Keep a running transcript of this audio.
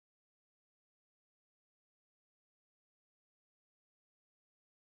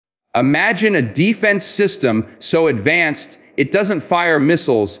Imagine a defense system so advanced it doesn't fire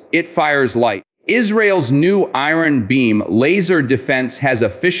missiles, it fires light. Israel's new Iron Beam laser defense has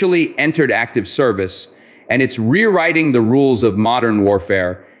officially entered active service, and it's rewriting the rules of modern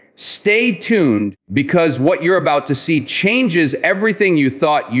warfare. Stay tuned, because what you're about to see changes everything you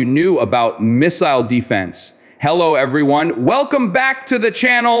thought you knew about missile defense. Hello everyone, welcome back to the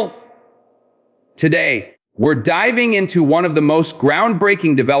channel. Today, we're diving into one of the most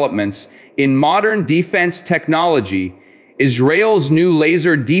groundbreaking developments in modern defense technology, Israel's new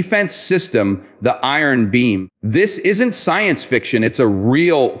laser defense system, the Iron Beam. This isn't science fiction, it's a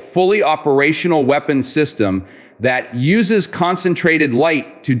real, fully operational weapon system that uses concentrated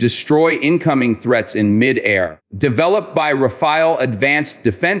light to destroy incoming threats in mid-air. Developed by Rafael Advanced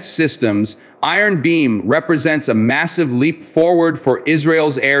Defense Systems, Iron Beam represents a massive leap forward for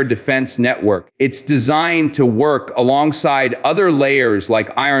Israel's air defense network. It's designed to work alongside other layers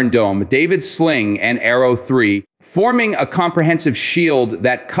like Iron Dome, David's Sling, and Arrow 3, forming a comprehensive shield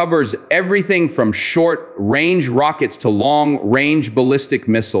that covers everything from short-range rockets to long-range ballistic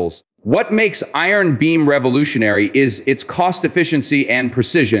missiles. What makes Iron Beam revolutionary is its cost efficiency and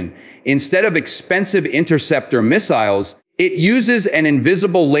precision. Instead of expensive interceptor missiles, it uses an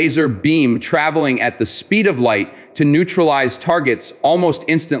invisible laser beam traveling at the speed of light to neutralize targets almost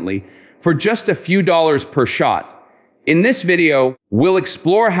instantly for just a few dollars per shot. In this video, we'll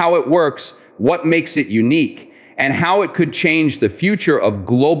explore how it works, what makes it unique, and how it could change the future of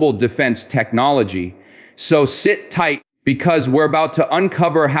global defense technology. So sit tight, because we're about to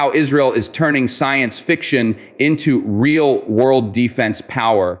uncover how Israel is turning science fiction into real-world defense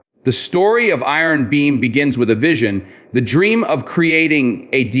power. The story of Iron Beam begins with a vision, the dream of creating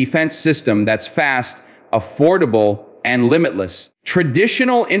a defense system that's fast, affordable, and limitless.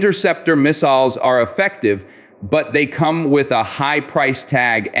 Traditional interceptor missiles are effective, but they come with a high price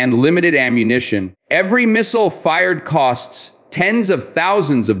tag and limited ammunition. Every missile fired costs tens of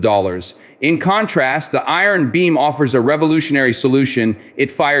thousands of dollars. In contrast, the Iron Beam offers a revolutionary solution.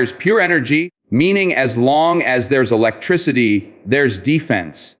 It fires pure energy, meaning as long as there's electricity, there's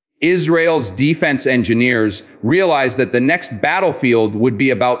defense. Israel's defense engineers realized that the next battlefield would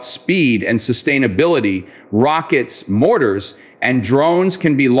be about speed and sustainability. Rockets, mortars, and drones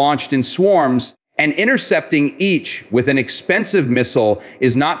can be launched in swarms, and intercepting each with an expensive missile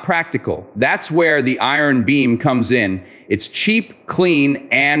is not practical. That's where the Iron Beam comes in. It's cheap, clean,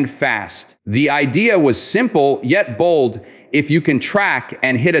 and fast. The idea was simple yet bold. If you can track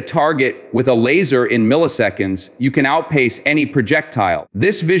and hit a target with a laser in milliseconds, you can outpace any projectile.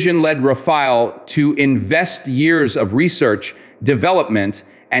 This vision led Rafael to invest years of research, development,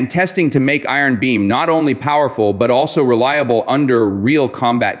 and testing to make Iron Beam not only powerful, but also reliable under real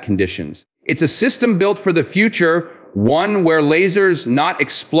combat conditions. It's a system built for the future, one where lasers, not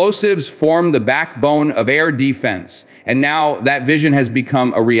explosives, form the backbone of air defense. And now that vision has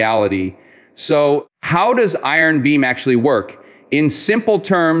become a reality. So how does Iron Beam actually work? In simple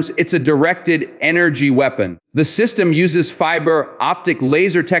terms, it's a directed energy weapon. The system uses fiber optic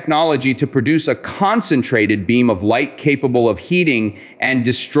laser technology to produce a concentrated beam of light capable of heating and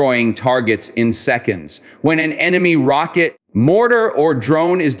destroying targets in seconds. When an enemy rocket, mortar, or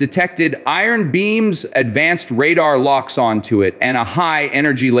drone is detected, Iron Beam's advanced radar locks onto it, and a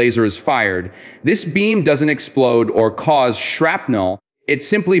high-energy laser is fired. This beam doesn't explode or cause shrapnel. It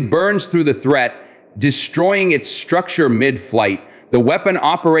simply burns through the threat, destroying its structure mid-flight. The weapon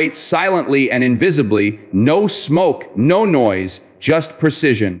operates silently and invisibly. No smoke, no noise, just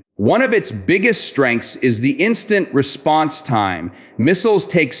precision. One of its biggest strengths is the instant response time. Missiles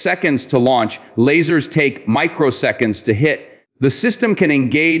take seconds to launch, lasers take microseconds to hit. The system can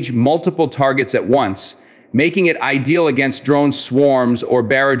engage multiple targets at once, making it ideal against drone swarms or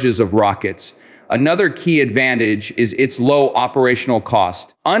barrages of rockets. Another key advantage is its low operational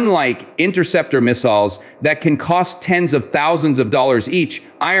cost. Unlike interceptor missiles that can cost tens of thousands of dollars each,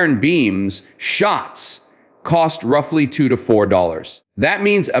 Iron Beam's shots cost roughly $2 to $4. That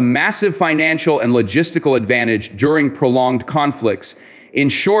means a massive financial and logistical advantage during prolonged conflicts. In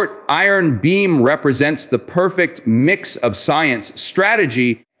short, Iron Beam represents the perfect mix of science,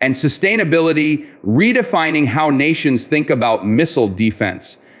 strategy, and sustainability, redefining how nations think about missile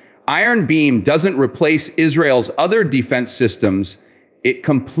defense. Iron Beam doesn't replace Israel's other defense systems, it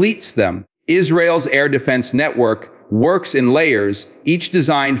completes them. Israel's air defense network works in layers, each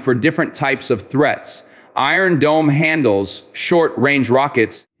designed for different types of threats. Iron Dome handles short-range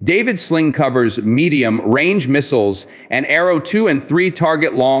rockets. David Sling covers medium-range missiles, and Arrow 2 and 3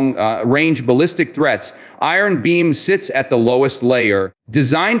 target long-range ballistic threats. Iron Beam sits at the lowest layer,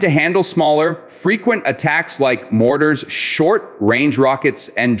 designed to handle smaller, frequent attacks like mortars, short-range rockets,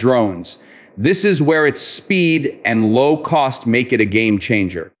 and drones. This is where its speed and low cost make it a game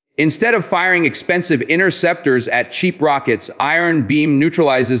changer. Instead of firing expensive interceptors at cheap rockets, Iron Beam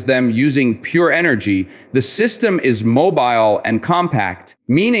neutralizes them using pure energy. The system is mobile and compact,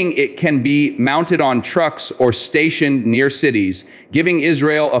 meaning it can be mounted on trucks or stationed near cities, giving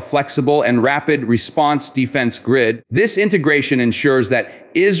Israel a flexible and rapid response defense grid. This integration ensures that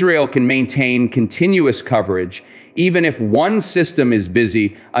Israel can maintain continuous coverage. Even if one system is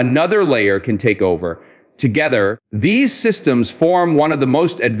busy, another layer can take over. Together, these systems form one of the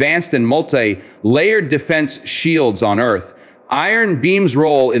most advanced and multi-layered defense shields on Earth. Iron Beam's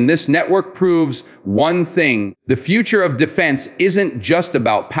role in this network proves one thing: the future of defense isn't just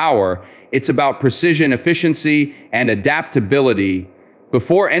about power, it's about precision, efficiency, and adaptability.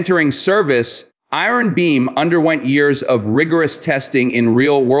 Before entering service, Iron Beam underwent years of rigorous testing in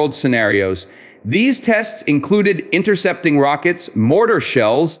real-world scenarios. These tests included intercepting rockets, mortar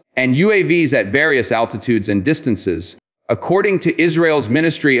shells, and UAVs at various altitudes and distances. According to Israel's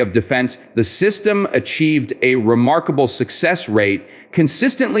Ministry of Defense, the system achieved a remarkable success rate,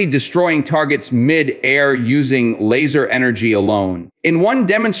 consistently destroying targets mid-air using laser energy alone. In one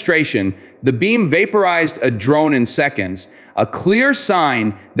demonstration, the beam vaporized a drone in seconds, a clear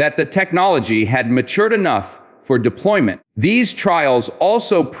sign that the technology had matured enough for deployment. These trials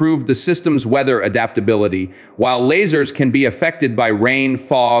also proved the system's weather adaptability. While lasers can be affected by rain,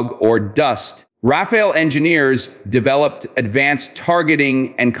 fog, or dust, Rafael engineers developed advanced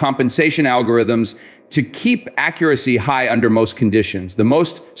targeting and compensation algorithms to keep accuracy high under most conditions. The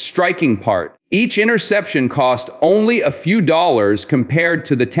most striking part: each interception cost only a few dollars compared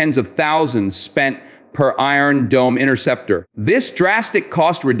to the tens of thousands spent per Iron Dome interceptor. This drastic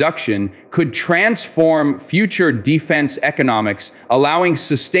cost reduction could transform future defense economics, allowing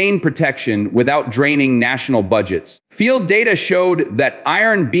sustained protection without draining national budgets. Field data showed that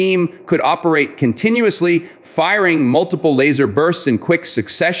Iron Beam could operate continuously, firing multiple laser bursts in quick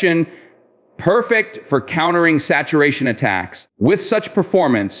succession, perfect for countering saturation attacks. With such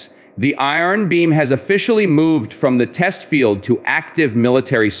performance, the Iron Beam has officially moved from the test field to active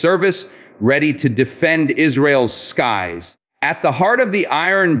military service, ready to defend Israel's skies. At the heart of the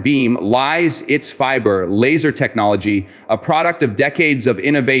Iron Beam lies its fiber laser technology, a product of decades of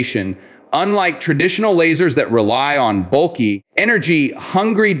innovation. Unlike traditional lasers that rely on bulky,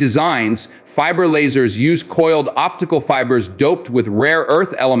 energy-hungry designs, fiber lasers use coiled optical fibers doped with rare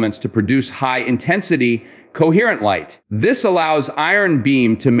earth elements to produce high-intensity, coherent light. This allows Iron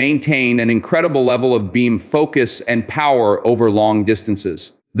Beam to maintain an incredible level of beam focus and power over long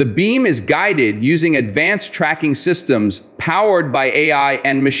distances. The beam is guided using advanced tracking systems powered by AI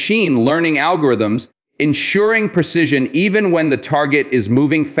and machine learning algorithms, ensuring precision even when the target is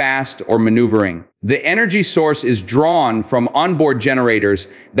moving fast or maneuvering. The energy source is drawn from onboard generators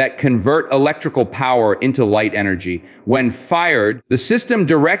that convert electrical power into light energy. When fired, the system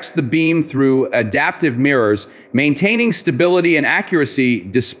directs the beam through adaptive mirrors, maintaining stability and accuracy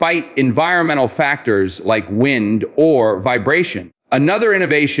despite environmental factors like wind or vibration. Another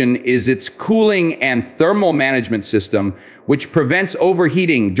innovation is its cooling and thermal management system, which prevents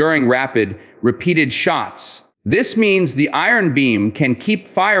overheating during rapid, repeated shots. This means the Iron Beam can keep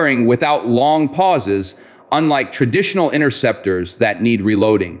firing without long pauses, unlike traditional interceptors that need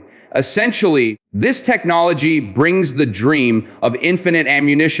reloading. Essentially, this technology brings the dream of infinite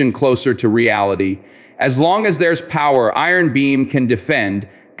ammunition closer to reality. As long as there's power, Iron Beam can defend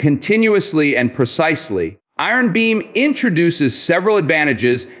continuously and precisely. Iron Beam introduces several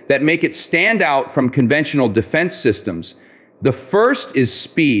advantages that make it stand out from conventional defense systems. The first is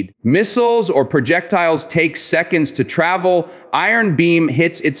speed. Missiles or projectiles take seconds to travel. Iron Beam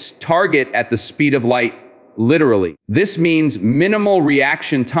hits its target at the speed of light, literally. This means minimal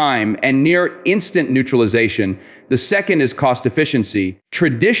reaction time and near instant neutralization. The second is cost efficiency.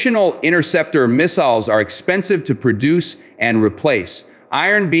 Traditional interceptor missiles are expensive to produce and replace.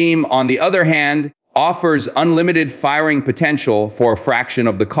 Iron Beam, on the other hand, offers unlimited firing potential for a fraction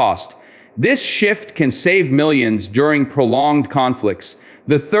of the cost. This shift can save millions during prolonged conflicts.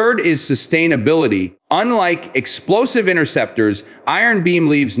 The third is sustainability. Unlike explosive interceptors, Iron Beam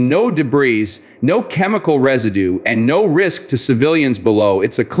leaves no debris, no chemical residue, and no risk to civilians below.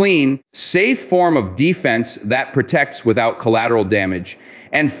 It's a clean, safe form of defense that protects without collateral damage.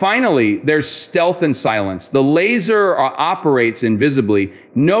 And finally, there's stealth and silence. The laser operates invisibly,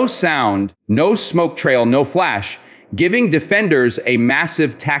 no sound, no smoke trail, no flash, giving defenders a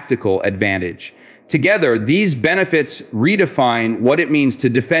massive tactical advantage. Together, these benefits redefine what it means to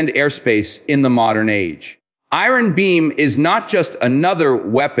defend airspace in the modern age. Iron Beam is not just another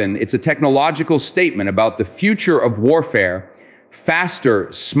weapon, it's a technological statement about the future of warfare,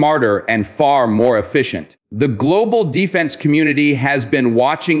 faster, smarter, and far more efficient. The global defense community has been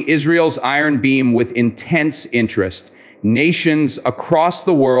watching Israel's Iron Beam with intense interest. Nations across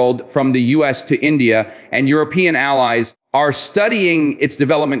the world, from the US to India and European allies, are studying its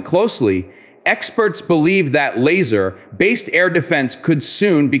development closely. Experts believe that laser-based air defense could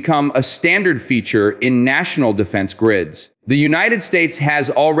soon become a standard feature in national defense grids. The United States has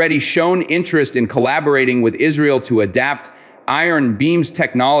already shown interest in collaborating with Israel to adapt Iron Beam's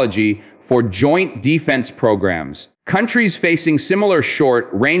technology for joint defense programs. Countries facing similar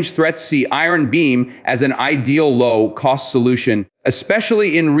short-range threats see Iron Beam as an ideal low-cost solution,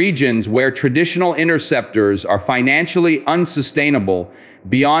 especially in regions where traditional interceptors are financially unsustainable.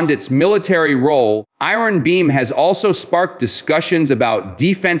 Beyond its military role, Iron Beam has also sparked discussions about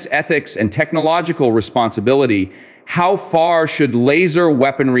defense ethics and technological responsibility. How far should laser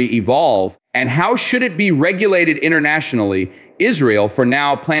weaponry evolve, and how should it be regulated internationally? Israel, for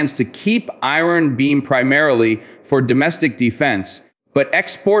now, plans to keep Iron Beam primarily for domestic defense, but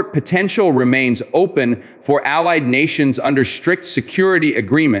export potential remains open for allied nations under strict security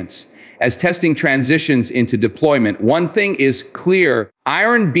agreements. As testing transitions into deployment, one thing is clear: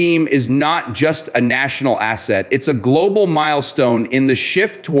 Iron Beam is not just a national asset, it's a global milestone in the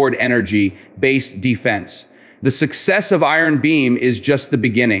shift toward energy-based defense. The success of Iron Beam is just the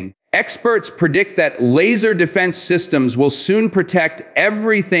beginning. Experts predict that laser defense systems will soon protect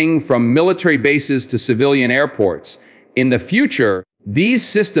everything from military bases to civilian airports. In the future, these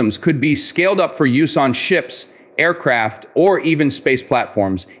systems could be scaled up for use on ships, aircraft, or even space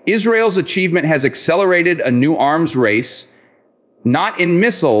platforms. Israel's achievement has accelerated a new arms race, not in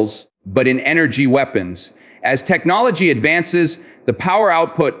missiles, but in energy weapons. As technology advances, the power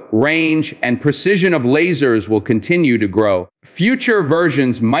output, range, and precision of lasers will continue to grow. Future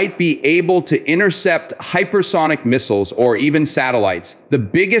versions might be able to intercept hypersonic missiles or even satellites. The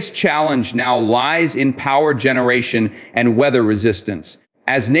biggest challenge now lies in power generation and weather resistance.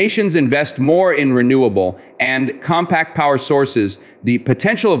 As nations invest more in renewable and compact power sources, the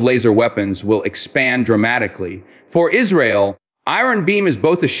potential of laser weapons will expand dramatically. For Israel, Iron Beam is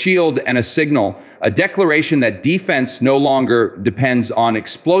both a shield and a signal, a declaration that defense no longer depends on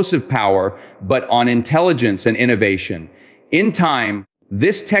explosive power, but on intelligence and innovation. In time,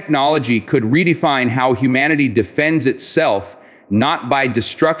 this technology could redefine how humanity defends itself, not by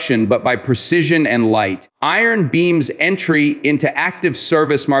destruction, but by precision and light. Iron Beam's entry into active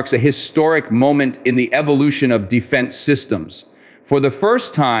service marks a historic moment in the evolution of defense systems. For the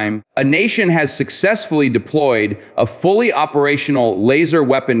first time, a nation has successfully deployed a fully operational laser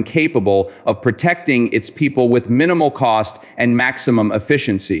weapon capable of protecting its people with minimal cost and maximum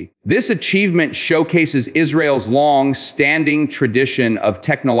efficiency. This achievement showcases Israel's long-standing tradition of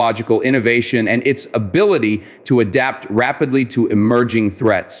technological innovation and its ability to adapt rapidly to emerging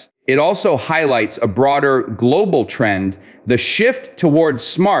threats. It also highlights a broader global trend: the shift towards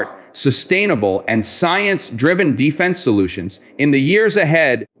smart, sustainable, and science-driven defense solutions. In the years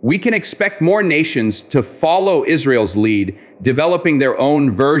ahead, we can expect more nations to follow Israel's lead, developing their own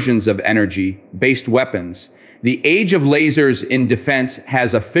versions of energy-based weapons. The age of lasers in defense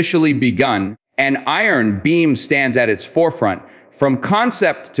has officially begun, and Iron Beam stands at its forefront. From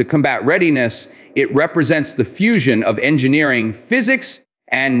concept to combat readiness, it represents the fusion of engineering, physics,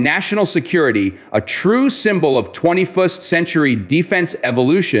 and national security, a true symbol of 21st century defense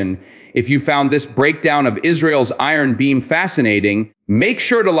evolution. If you found this breakdown of Israel's Iron Beam fascinating, make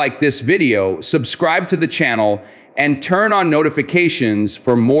sure to like this video, subscribe to the channel, and turn on notifications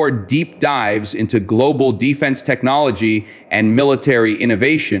for more deep dives into global defense technology and military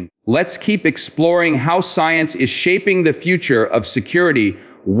innovation. Let's keep exploring how science is shaping the future of security,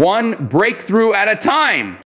 one breakthrough at a time.